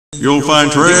You'll find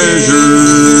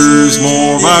treasures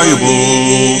more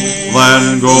valuable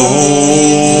than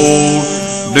gold,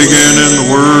 digging in the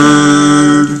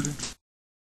Word.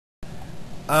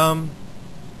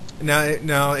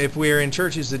 Now, if we're in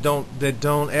churches that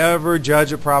don't ever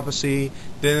judge a prophecy,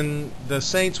 then the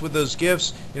saints with those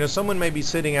gifts, someone may be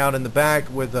sitting out in the back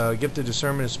with a gift of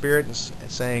discernment of spirit and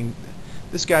saying,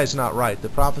 "This guy's not right. The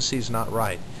prophecy's not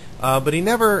right." But he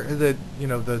never, the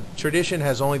tradition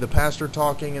has only the pastor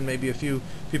talking, and maybe a few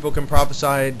people can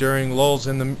prophesy during lulls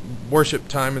in the worship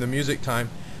time or the music time.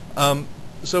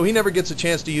 So he never gets a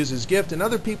chance to use his gift, and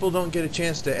other people don't get a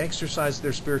chance to exercise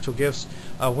their spiritual gifts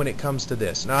when it comes to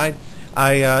this. Now,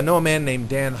 I know a man named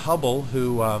Dan Hubble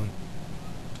who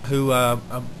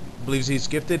believes he's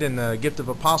gifted in the gift of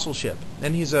apostleship,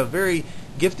 and he's a very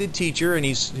gifted teacher, and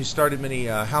he's started many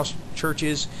house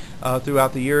churches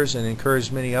throughout the years and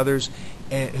encouraged many others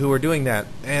who are doing that.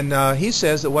 And he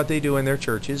says that what they do in their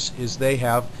churches is they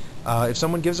have, if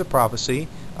someone gives a prophecy,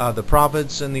 the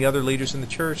prophets and the other leaders in the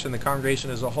church and the congregation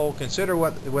as a whole consider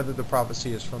whether the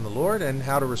prophecy is from the Lord and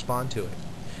how to respond to it.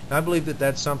 And I believe that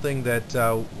that's something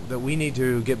that we need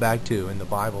to get back to in the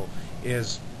Bible.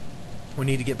 Is we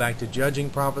need to get back to judging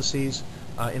prophecies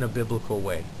in a biblical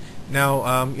way. Now,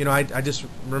 I just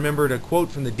remembered a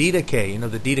quote from the Didache.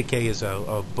 The Didache is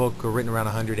a book written around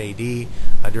 100 A.D.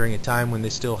 During a time when they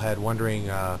still had wandering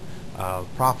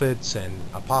prophets and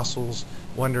apostles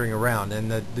wandering around.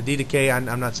 And the Didache,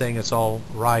 I'm not saying it's all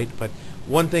right, but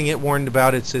one thing it warned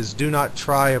about, it says, "Do not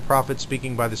try a prophet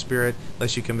speaking by the Spirit,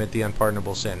 lest you commit the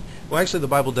unpardonable sin." Well, actually, the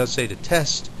Bible does say to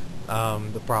test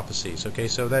the prophecies. Okay,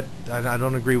 so that I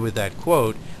don't agree with that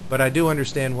quote, but I do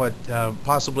understand what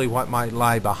possibly what might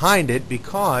lie behind it,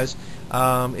 because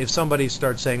if somebody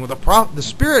starts saying, "Well, the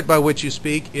Spirit by which you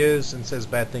speak is," and says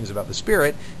bad things about the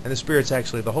Spirit, and the Spirit's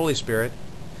actually the Holy Spirit,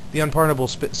 the unpardonable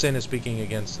sin is speaking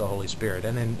against the Holy Spirit.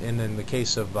 And in the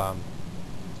case of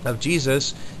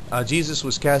Jesus, Jesus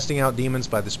was casting out demons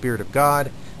by the Spirit of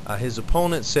God. His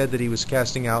opponent said that he was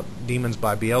casting out demons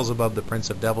by Beelzebub, the prince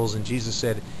of devils, and Jesus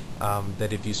said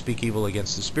that if you speak evil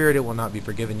against the Spirit, it will not be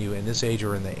forgiven you in this age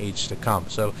or in the age to come.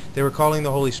 So they were calling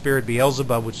the Holy Spirit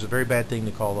Beelzebub, which is a very bad thing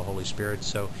to call the Holy Spirit.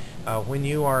 So when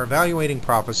you are evaluating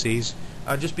prophecies,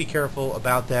 just be careful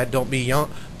about that. Don't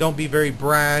be very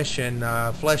brash and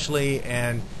fleshly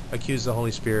and accuse the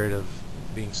Holy Spirit of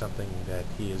being something that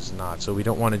he is not. So we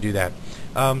don't want to do that.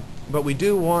 But we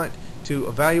do want to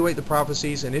evaluate the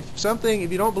prophecies, and if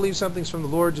you don't believe something's from the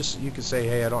Lord, you could say,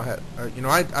 "Hey, I don't have,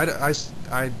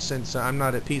 I sense I'm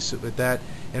not at peace with that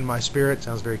in my spirit."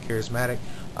 Sounds very charismatic.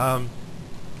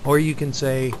 Or you can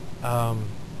say,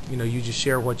 you just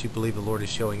share what you believe the Lord is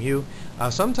showing you.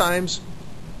 Sometimes,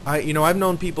 I've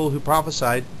known people who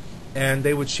prophesied, and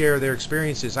they would share their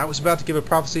experiences. I was about to give a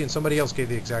prophecy, and somebody else gave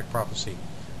the exact prophecy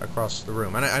across the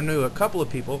room. And I knew a couple of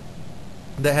people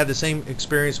that had the same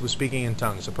experience with speaking in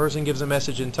tongues. A person gives a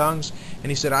message in tongues,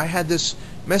 and he said, "I had this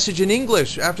message in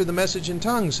English after the message in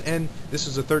tongues." And this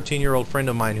is a 13-year-old friend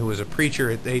of mine who was a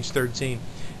preacher at age 13.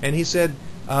 And he said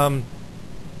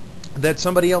that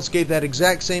somebody else gave that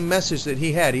exact same message that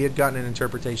he had. He had gotten an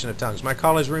interpretation of tongues. My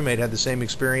college roommate had the same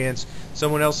experience.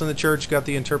 Someone else in the church got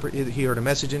he heard a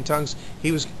message in tongues.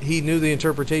 He knew the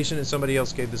interpretation, and somebody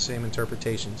else gave the same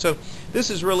interpretation. So this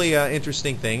is really an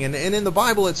interesting thing. And in the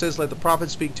Bible it says, "Let the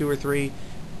prophet speak 2 or 3,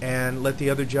 and let the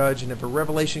other judge. And if a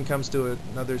revelation comes to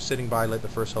another sitting by, let the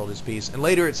first hold his peace." And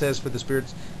later it says, "For the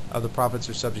spirits of the prophets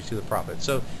are subject to the prophet."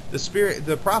 So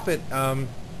the prophet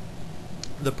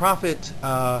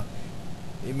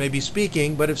it may be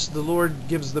speaking, but if the Lord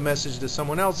gives the message to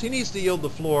someone else, he needs to yield the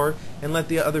floor and let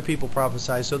the other people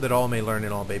prophesy, so that all may learn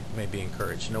and all may be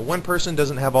encouraged. One person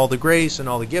doesn't have all the grace and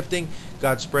all the gifting.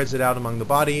 God spreads it out among the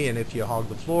body, and if you hog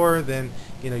the floor, then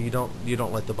you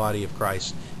don't let the body of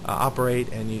Christ operate,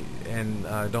 and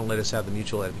don't let us have the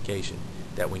mutual edification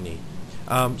that we need.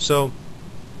 So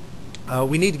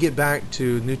we need to get back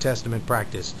to New Testament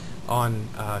practice on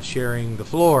sharing the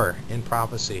floor in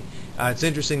prophecy. It's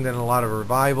interesting that in a lot of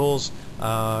revivals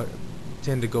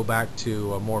tend to go back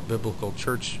to a more biblical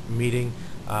church meeting,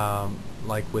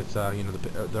 like with the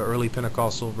early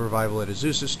Pentecostal revival at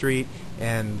Azusa Street,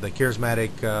 and the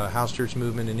charismatic house church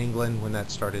movement in England when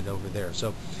that started over there.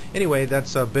 So anyway,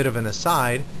 that's a bit of an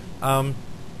aside.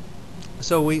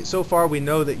 So far we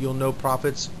know that you'll know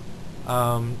prophets.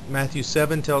 Matthew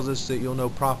 7 tells us that you'll know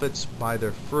prophets by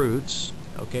their fruits.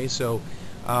 Okay, so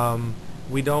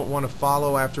we don't want to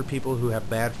follow after people who have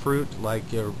bad fruit,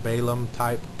 like your Balaam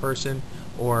type person,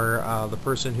 or the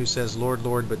person who says, "Lord,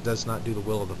 Lord," but does not do the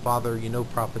will of the Father. You know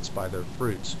prophets by their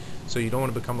fruits. So you don't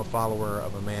want to become a follower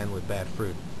of a man with bad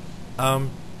fruit.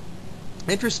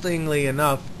 Interestingly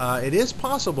enough, it is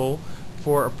possible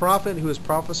for a prophet who has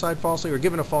prophesied falsely or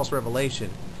given a false revelation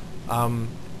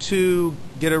to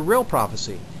get a real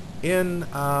prophecy. In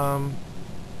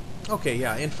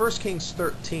in 1 Kings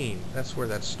 13, that's where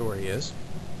that story is.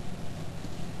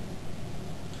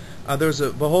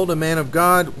 Behold, a man of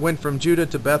God went from Judah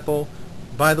to Bethel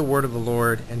by the word of the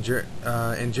Lord, and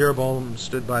Jeroboam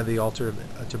stood by the altar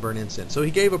to burn incense. So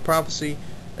he gave a prophecy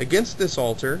against this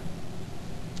altar.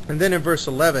 And then in verse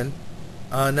 11,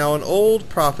 now an old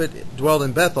prophet dwelled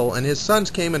in Bethel, and his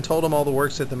sons came and told him all the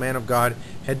works that the man of God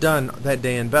had done that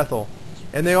day in Bethel.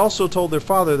 And they also told their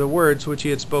father the words which he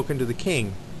had spoken to the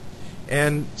king.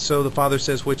 And so the father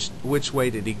says, which way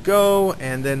did he go?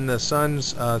 And then the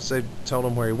sons told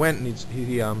him where he went, and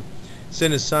he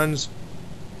sent his sons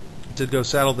to go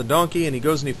saddle the donkey, and he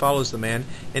goes and he follows the man,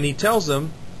 and he tells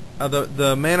them,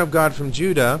 the man of God from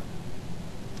Judah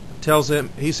tells him,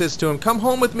 he says to him, come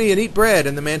home with me and eat bread.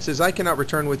 And the man says, I cannot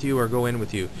return with you or go in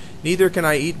with you. Neither can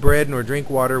I eat bread nor drink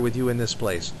water with you in this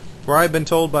place. For I have been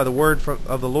told by the word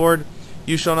of the Lord,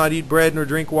 you shall not eat bread nor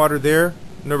drink water there,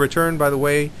 nor return by the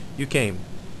way you came.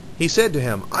 He said to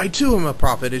him, I too am a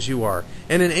prophet as you are.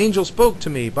 And an angel spoke to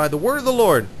me by the word of the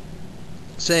Lord,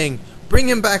 saying, bring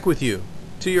him back with you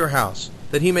to your house,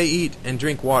 that he may eat and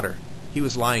drink water. He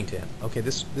was lying to him. Okay,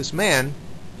 this man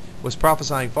was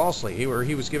prophesying falsely. He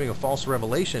was giving a false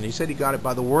revelation. He said he got it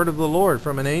by the word of the Lord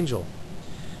from an angel.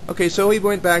 Okay, so he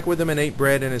went back with him and ate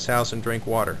bread in his house and drank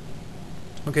water.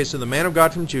 Okay, so the man of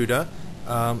God from Judah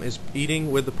is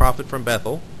eating with the prophet from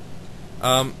Bethel.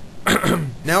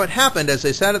 Now it happened, as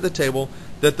they sat at the table,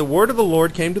 that the word of the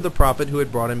Lord came to the prophet who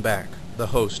had brought him back, the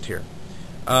host here.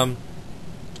 And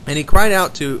he cried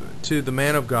out to the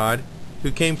man of God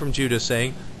who came from Judah,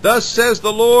 saying, thus says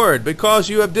the Lord, because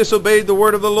you have disobeyed the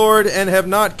word of the Lord, and have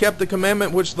not kept the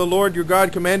commandment which the Lord your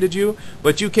God commanded you,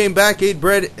 but you came back, ate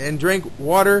bread, and drank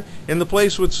water in the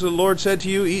place which the Lord said to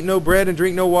you, eat no bread and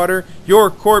drink no water,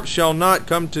 your corpse shall not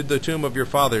come to the tomb of your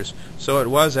fathers. So it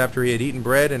was, after he had eaten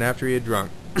bread and after he had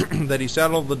drunk, that he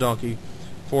saddled the donkey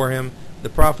for him, the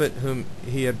prophet whom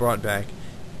he had brought back.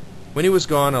 When he was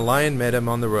gone, a lion met him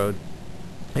on the road,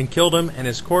 and killed him, and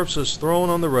his corpse was thrown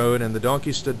on the road, and the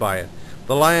donkey stood by it.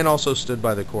 The lion also stood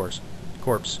by the corpse.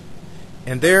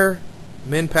 And there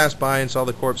men passed by and saw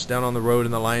the corpse down on the road,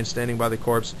 and the lion standing by the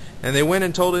corpse. And they went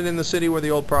and told it in the city where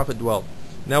the old prophet dwelt.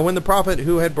 Now when the prophet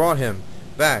who had brought him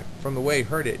back from the way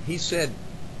heard it, he said,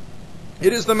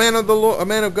 it is the man of a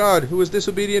man of God who is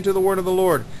disobedient to the word of the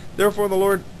Lord. Therefore the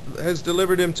Lord has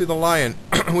delivered him to the lion,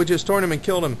 which has torn him and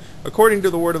killed him, according to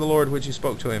the word of the Lord which he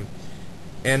spoke to him.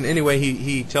 And anyway,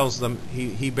 he tells them,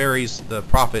 he buries the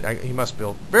prophet. He must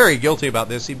feel very guilty about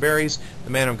this. He buries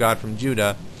the man of God from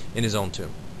Judah in his own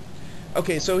tomb.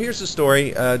 Okay, so here's the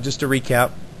story, just to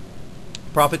recap.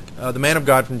 The man of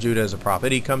God from Judah is a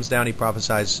prophet. He comes down, he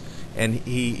prophesies, and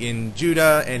he in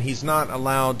Judah, and he's not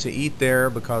allowed to eat there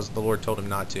because the Lord told him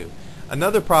not to.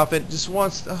 Another prophet just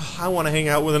wants, I want to hang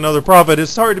out with another prophet.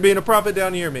 It's hard to be a prophet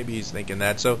down here. Maybe he's thinking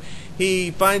that. So he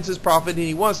finds his prophet, and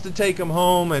he wants to take him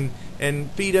home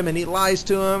and feed him, and he lies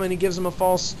to him, and he gives him a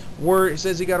false word. He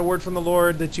says he got a word from the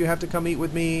Lord that you have to come eat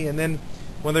with me. And then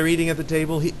when they're eating at the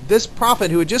table, this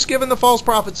prophet who had just given the false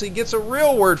prophecy gets a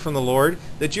real word from the Lord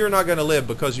that you're not going to live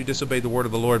because you disobeyed the word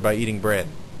of the Lord by eating bread.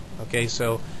 Okay,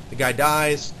 so the guy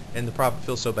dies, and the prophet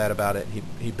feels so bad about it,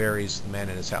 he buries the man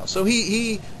in his house. So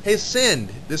he has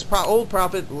sinned. This old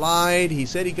prophet lied. He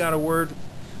said he got the word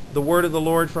of the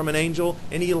Lord from an angel,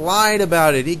 and he lied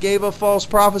about it. He gave a false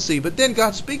prophecy. But then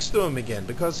God speaks to him again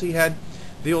because he had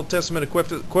the Old Testament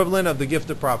equivalent of the gift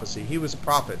of prophecy. He was a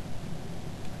prophet.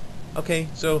 Okay,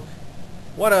 so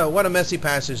what a messy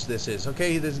passage this is.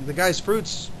 Okay, the guy's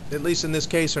fruits, at least in this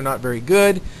case, are not very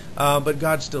good, but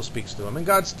God still speaks to him, and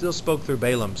God still spoke through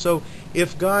Balaam. So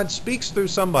if God speaks through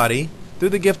somebody, through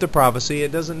the gift of prophecy,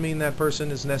 it doesn't mean that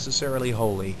person is necessarily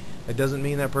holy. It doesn't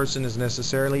mean that person is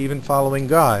necessarily even following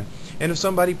God. And if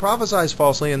somebody prophesies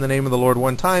falsely in the name of the Lord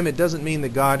one time, it doesn't mean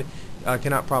that God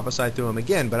cannot prophesy through him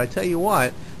again. But I tell you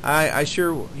what, I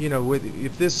sure,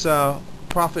 if this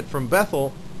prophet from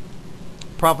Bethel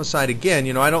prophesied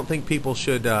again, I don't think people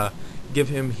should give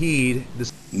him heed.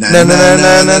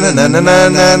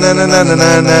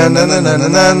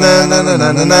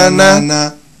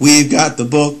 We've got the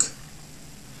book.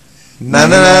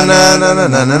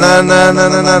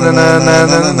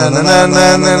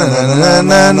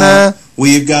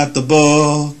 We've got the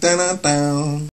book.